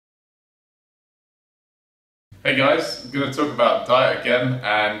Hey guys, I'm going to talk about diet again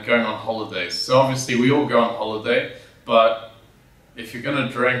and going on holidays. So obviously we all go on holiday, but if you're going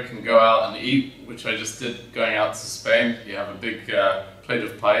to drink and go out and eat, which I just did going out to Spain, you have a big plate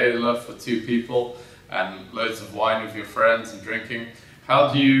of paella for two people and loads of wine with your friends and drinking.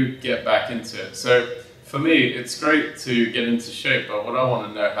 How do you get back into it? So for me, it's great to get into shape, but what I want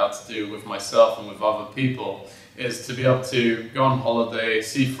to know how to do with myself and with other people is to be able to go on holiday,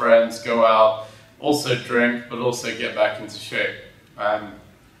 see friends, go out, also drink, but also get back into shape. I'm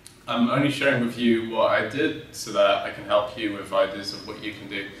only sharing with you what I did so that I can help you with ideas of what you can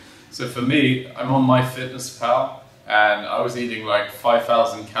do. So for me, I'm on MyFitnessPal and I was eating like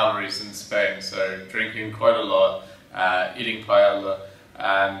 5,000 calories in Spain, so drinking quite a lot, eating paella,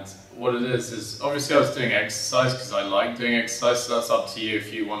 and what it is obviously I was doing exercise because I like doing exercise, so that's up to you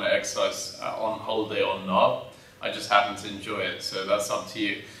if you want to exercise on holiday or not. I just happen to enjoy it, so that's up to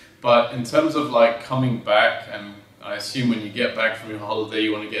you. But in terms of like coming back, and I assume when you get back from your holiday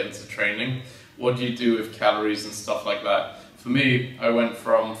you want to get into training, what do you do with calories and stuff like that? For me, I went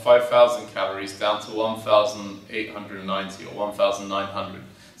from 5,000 calories down to 1,890 or 1,900.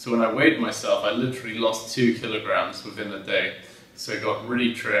 So when I weighed myself, I literally lost 2 kilograms within a day. So it got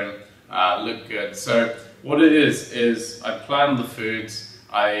really trim, looked good. So what it is I planned the foods,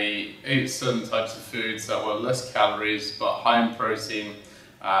 I ate certain types of foods that were less calories but high in protein,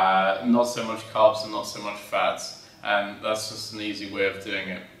 not so much carbs and not so much fats, and that's just an easy way of doing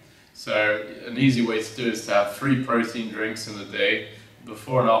it. So an easy way to do it is to have 3 protein drinks in the day,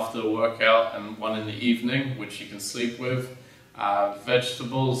 before and after the workout, and 1 in the evening, which you can sleep with,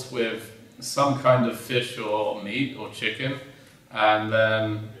 vegetables with some kind of fish or meat or chicken, and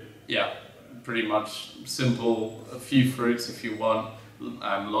then yeah, pretty much simple, a few fruits if you want,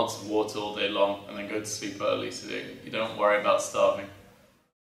 and lots of water all day long, and then go to sleep early so that you don't worry about starving.